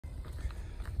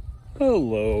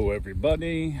Hello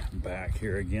everybody, back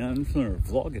here again for another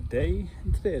vlog a day.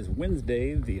 And today is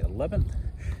Wednesday the 11th,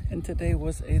 and today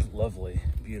was a lovely,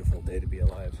 beautiful day to be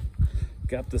alive.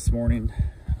 Got up this morning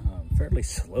fairly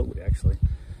slowly actually.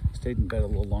 Stayed in bed a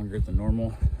little longer than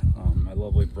normal. My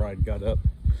lovely bride got up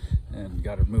and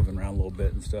got her moving around a little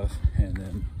bit and stuff, and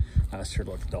then I asked her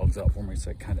to let the dogs out for me,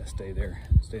 so I kind of stay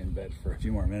in bed for a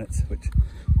few more minutes, which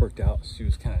worked out. She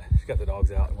got the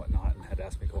dogs out and whatnot, and had to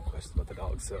ask me a couple questions about the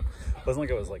dogs. So it wasn't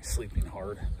like I was like sleeping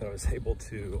hard, but I was able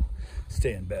to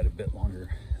stay in bed a bit longer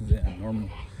than normal,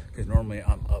 because normally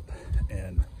I'm up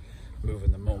and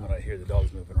moving the moment I hear the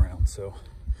dogs moving around. So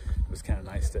it was kind of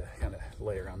nice to kind of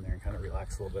lay around there and kind of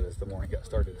relax a little bit as the morning got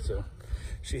started. So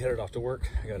she headed off to work.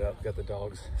 I got up, got the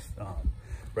dogs,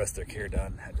 rest of their care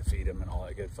done, had to feed them and all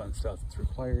that good fun stuff that's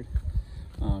required.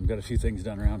 Got a few things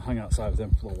done around, hung outside with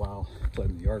them for a little while, played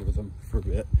in the yard with them for a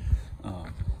bit.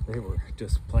 They were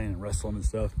just playing and wrestling and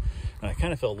stuff, and I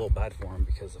kind of felt a little bad for them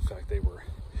because of the fact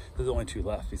there's only two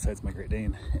left besides my Great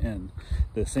Dane, and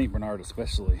the St. Bernard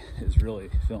especially is really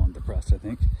feeling depressed, I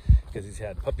think, because he's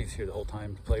had puppies here the whole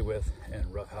time to play with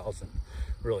and roughhouse and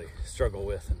really struggle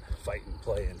with and fight and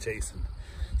play and chase, and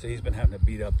so he's been having to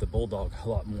beat up the bulldog a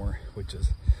lot more, which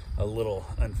is a little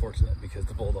unfortunate because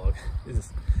the bulldog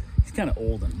he's kind of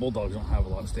old, and bulldogs don't have a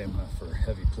lot of stamina for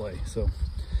heavy play. So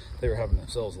they were having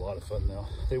themselves a lot of fun though.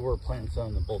 They were playing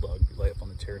some. The bulldog lay up on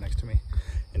the chair next to me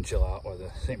and chill out, while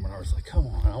the St. Bernard was like, come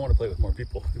on, I want to play with more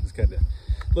people. It was kind of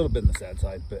a little bit on the sad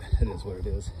side, but it is what it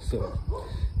is. So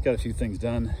got a few things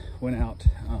done, went out,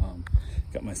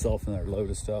 got myself another load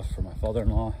of stuff for my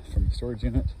father-in-law from the storage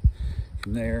unit.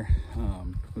 From there,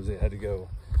 I had to go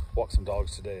walk some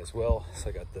dogs today as well. So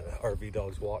I got the RV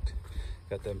dogs walked,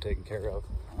 got them taken care of.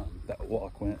 That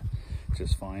walk went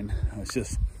just fine.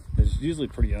 It's usually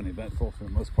pretty uneventful for the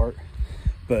most part,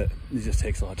 but it just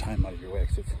takes a lot of time out of your way,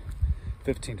 because it's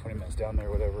 15-20 minutes down there,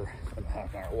 whatever, and a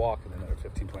half an hour walk, and then another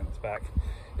 15-20 minutes back.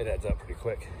 It adds up pretty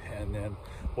quick, and then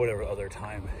whatever other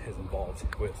time is involved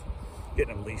with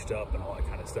getting them leashed up and all that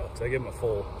kind of stuff. So I give them a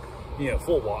full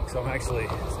walk. So I'm actually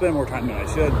spending more time than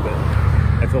I should, but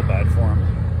I feel bad for them,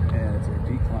 and it's a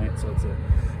repeat client, so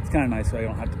it's kind of nice. So I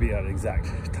don't have to be at an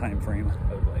exact time frame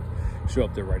of like show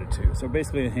up there right at 2. So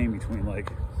basically I hang between,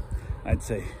 like, I'd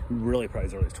say really probably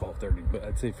as early as 12:30, but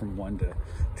I'd say from 1 to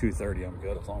 2:30 I'm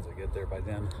good. As long as I get there by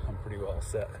then, I'm pretty well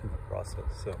set in the process.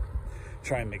 So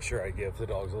try and make sure I give the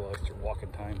dogs a little extra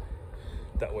walking time.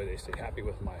 That way they stay happy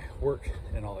with my work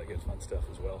and all that good fun stuff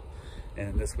as well.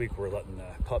 And this week we're letting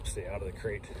the pup stay out of the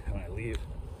crate when I leave,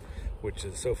 which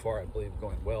is so far, I believe,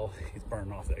 going well. He's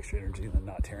burning off the extra energy and then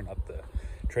not tearing up the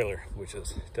trailer, which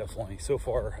is definitely, so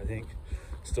far, I think,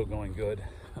 still going good.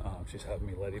 She's having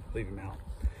me leave him out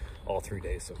all 3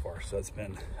 days so far, so that's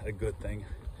been a good thing.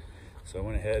 So I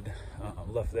went ahead,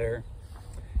 left there,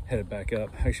 headed back up.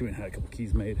 Actually went and had a couple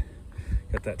keys made,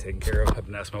 got that taken care of. I've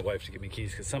been asking my wife to give me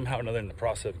keys, because somehow or another in the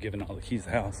process of giving all the keys to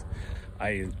the house,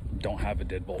 I don't have a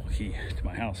deadbolt key to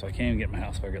my house, so I can't even get in my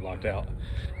house if I get locked out.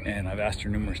 And I've asked her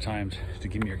numerous times to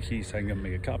give me her key so I can go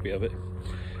make a copy of it,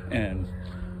 and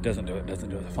doesn't do it.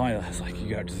 Finally, I was like,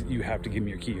 you have to give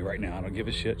me your key right now. I don't give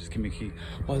a shit. Just give me a key.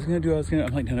 Well,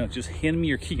 I'm like, no, just hand me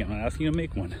your key. I'm not asking you to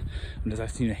make one. I'm just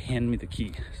asking you to hand me the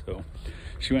key. So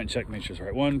she went and checked, made sure it's the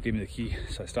right one, gave me the key.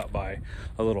 So I stopped by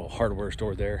a little hardware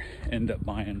store there, ended up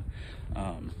buying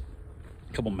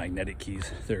a couple magnetic keys.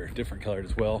 They're different colored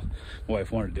as well. My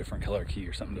wife wanted a different color key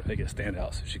or something to make it stand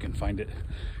out so she can find it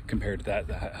compared to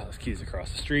the house keys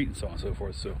across the street and so on and so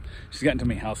forth. So she's gotten too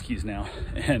many house keys now,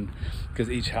 and because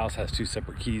each house has 2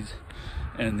 separate keys,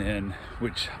 and then,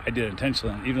 which I did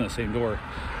intentionally, even the same door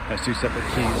has 2 separate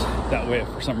keys. That way, if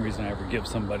for some reason I ever give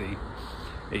somebody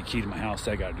a key to my house,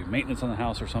 I got to do maintenance on the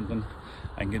house or something,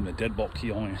 I can give them the deadbolt key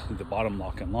only with the bottom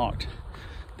lock unlocked.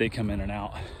 They come in and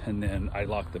out, and then I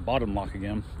lock the bottom lock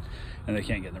again, and they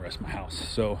can't get in the rest of my house.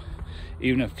 So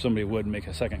even if somebody would make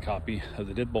a second copy of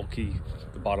the deadbolt key,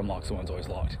 the bottom lock's the one's always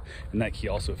locked, and that key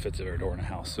also fits at our door in the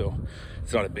house, so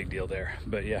it's not a big deal there.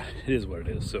 But yeah, it is what it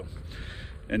is. So,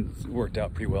 and it worked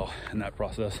out pretty well in that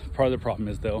process. Part of the problem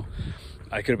is though,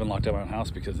 I could have been locked out of my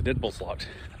house because the deadbolt's locked.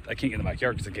 I can't get in the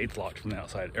backyard because the gate's locked from the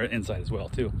outside, or inside as well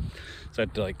too. So I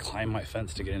had to like climb my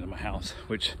fence to get into my house,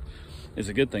 which is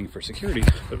a good thing for security,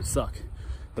 but it would suck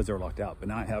because they were locked out. But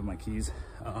now I have my keys,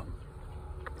 put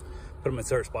them in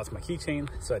certain spots, my keychain,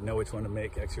 so I'd know which one to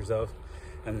make extras of.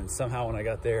 And then somehow when I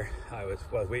got there, I was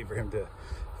waiting for him to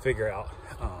figure out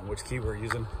which key we're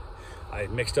using. I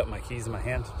mixed up my keys in my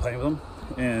hand playing with them,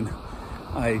 and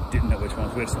I didn't know which one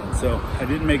was which one. So I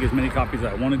didn't make as many copies as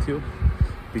I wanted to,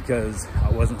 because I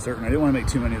wasn't certain. I didn't want to make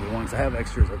too many of the ones. I have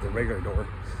extras at the regular door.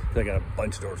 I got a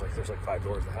bunch of doors, like there's like 5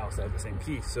 doors in the house that have the same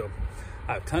key. So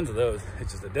I have tons of those.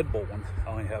 It's just a deadbolt one I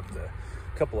only have the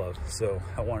couple of. So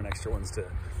I wanted extra ones to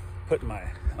put in my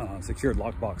secured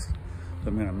lockbox that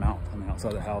I'm gonna mount on the outside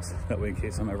of the house. That way, in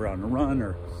case I'm ever out on a run,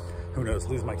 or who knows,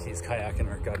 lose my keys kayaking,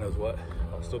 or God knows what,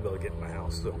 I'll still be able to get in my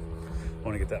house. So I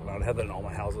want to get that mounted. I have that in all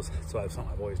my houses, so I have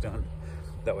something I've always done.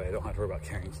 That way I don't have to worry about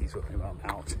carrying keys with me when I'm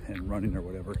out and running or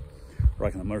whatever.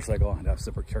 Riding a motorcycle, I'd have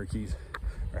separate car keys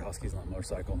or house keys on the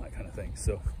motorcycle and that kind of thing.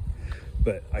 So,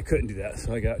 but I couldn't do that,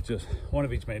 so I got just one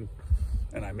of each made,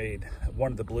 and I made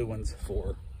one of the blue ones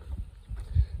for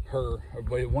her, or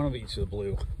one of each of the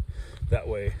blue. That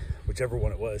way, whichever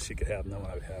one it was, she could have, and then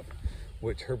one I would have.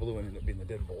 Which her blue ended up being the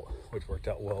deadbolt, which worked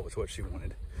out well, which is what she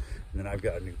wanted. And then I've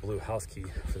got a new blue house key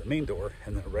for the main door,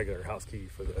 and then a regular house key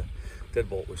for the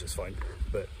deadbolt, which is fine.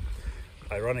 But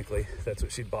ironically, that's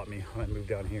what she bought me when I moved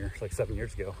down here like 7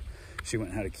 years ago. She went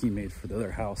and had a key made for the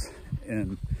other house,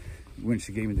 and when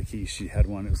she gave me the key, she had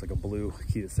one. It was like a blue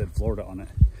key that said Florida on it.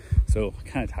 So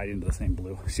kind of tied into the same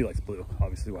blue. She likes blue,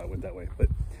 obviously why I went that way, but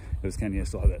it was kind of nice to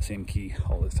still have that same key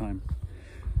all this time.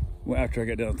 Well, after I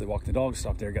got done with walking the dog,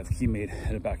 stopped there, got the key made,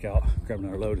 headed back out, grabbed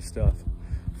another load of stuff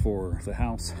for the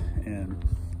house. And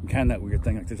kind of that weird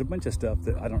thing, like there's a bunch of stuff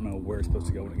that I don't know where it's supposed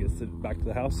to go when it gets back to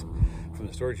the house from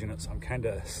the storage unit. So I'm kind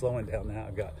of slowing down now.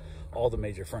 I've got all the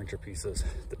major furniture pieces,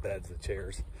 the beds, the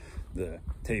chairs, the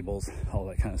tables, all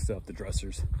that kind of stuff, the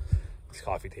dressers,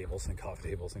 coffee tables and coffee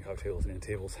tables and coffee tables and end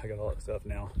tables. I got all that stuff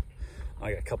now.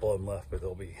 I got a couple of them left, but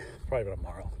they'll be probably by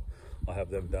tomorrow. I'll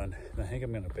have them done. And I think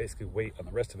I'm gonna basically wait on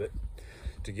the rest of it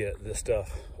to get this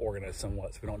stuff organized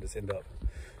somewhat, so we don't just end up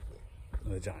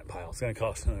with a giant pile. It's gonna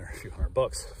cost another few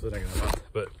 $100 for the next month,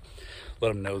 but let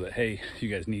them know that, hey, you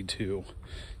guys need to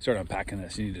start unpacking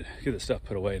this. You need to get this stuff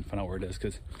put away and find out where it is,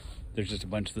 because there's just a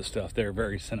bunch of the stuff. They're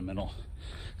very sentimental,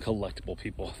 collectible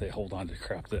people. They hold on to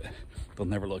crap that they'll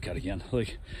never look at again.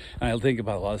 Like, I think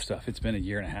about a lot of stuff. It's been 1.5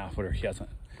 years, whatever. He hasn't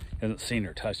seen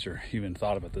or touched or even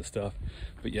thought about this stuff,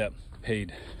 but yet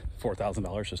paid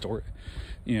 $4,000 to store it,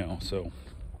 you know. So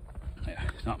yeah,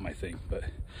 not my thing, but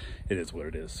it is what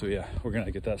it is. So yeah, we're gonna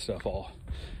get that stuff all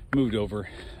moved over.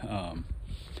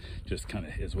 Just kind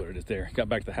of is what it is there. Got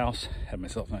back to the house, had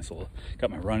myself a nice little,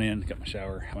 got my run in, got my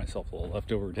shower, had myself a little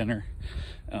leftover dinner.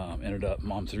 Ended up,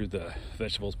 Mom threw the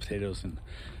vegetables, potatoes, and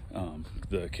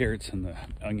the carrots and the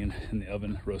onion in the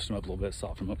oven, roast them up a little bit,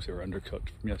 soften them up because they were undercooked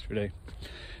from yesterday.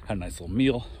 Had a nice little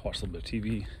meal, watched a little bit of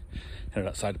TV, headed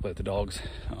outside to play with the dogs,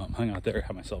 hung out there,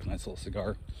 had myself a nice little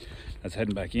cigar. I was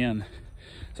heading back in,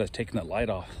 so I was taking that light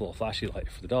off, the little flashy light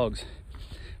for the dogs.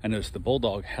 I noticed the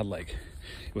bulldog had like,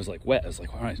 it was like wet, it was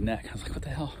like around his neck. I was like, what the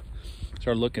hell?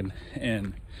 Started looking,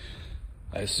 and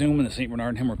I assume when the St. Bernard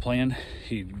and him were playing,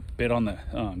 he bit on the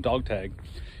dog tag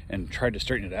and tried to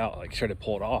straighten it out, like tried to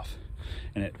pull it off,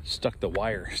 and it stuck the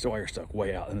wire stuck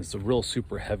way out, and it's a real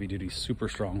super heavy duty, super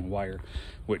strong wire,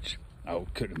 which I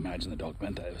couldn't imagine the dog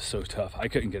bent that. It was so tough. I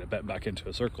couldn't get it bent back into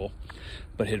a circle,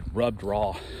 but it rubbed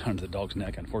raw under the dog's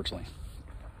neck, unfortunately.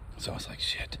 So I was like,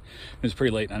 shit. It was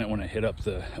pretty late, and I didn't want to hit up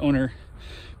the owner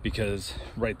because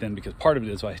part of it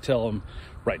is if I tell them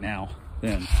right now,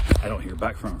 then I don't hear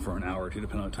back from them for an hour or two,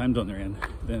 depending on the time zone they're in.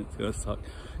 Then it's gonna suck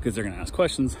because they're gonna ask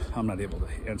questions. I'm not able to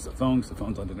answer the phone because the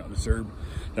phone's on Do Not Disturb.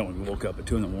 I don't want to be woke up at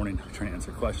 2 in the morning trying to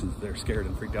answer questions. They're scared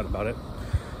and freaked out about it.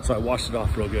 So I washed it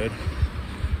off real good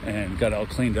and got it all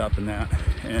cleaned up and that.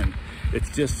 And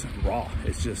it's just raw.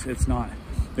 It's not,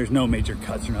 there's no major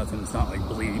cuts or nothing. It's not like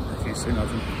bleeding profuse or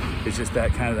nothing. It's just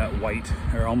that kind of that white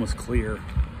or almost clear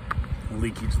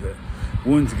leakage that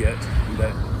wounds get,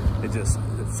 that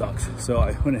it sucks. So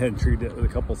I went ahead and treated it with a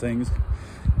couple things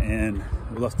and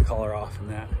left the collar off, and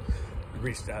that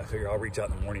reached out. I figure I'll reach out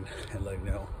in the morning and let him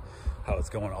know how it's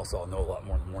going. Also, I'll know a lot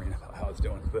more in the morning about how it's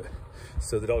doing. But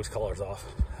so the dog's collar's off,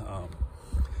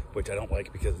 which I don't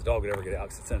like because the dog would never get out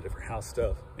because it's in a different house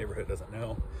stuff. Neighborhood doesn't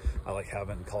know. I like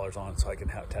having collars on so I can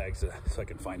have tags so I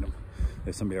can find them.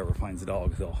 If somebody ever finds the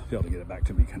dog, they'll be able to get it back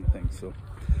to me, kind of thing. So,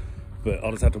 but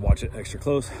I'll just have to watch it extra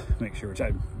close, make sure, which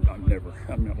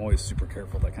I'm always super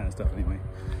careful with that kind of stuff anyway.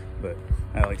 But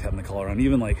I like having the collar on,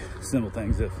 even like simple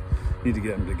things. If you need to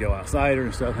get them to go outside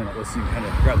or stuff, and let's see, kind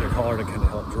of grab their collar to kind of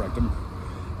help direct them.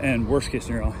 And worst case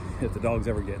scenario, if the dogs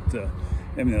ever get,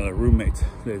 I mean, they're roommates,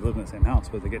 they live in the same house,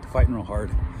 but they get to fighting real hard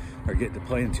or get to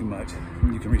playing too much,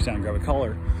 you can reach down and grab a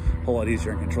collar, a whole lot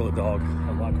easier, and control the dog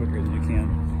a lot quicker than you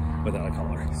can without a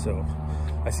collar. So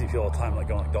I see people all the time, like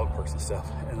going like dog parks and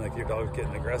stuff, and like your dog's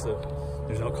getting aggressive,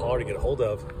 there's no collar to get a hold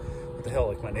of. What the hell,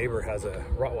 like my neighbor has a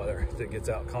Rottweiler that gets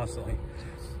out constantly,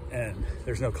 and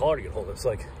there's no collar to get hold of. It's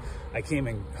like I can't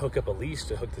even hook up a leash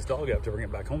to hook this dog up to bring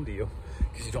it back home to you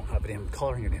because you don't have a damn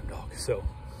collar on your damn dog. So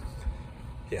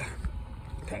yeah,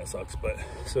 kind of sucks, but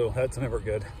so that's never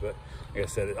good. But like I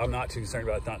said, I'm not too concerned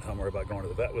about it. Not time worry about going to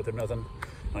the vet with or nothing.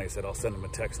 Like I said, I'll send them a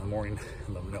text in the morning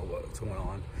and let them know what's going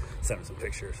on, send them some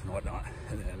pictures and whatnot,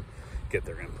 and then get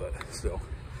their input. So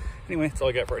anyway, that's all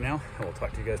I got for right now. I will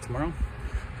talk to you guys tomorrow.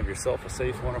 Have yourself a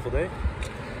safe, wonderful day.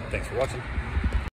 Thanks for watching.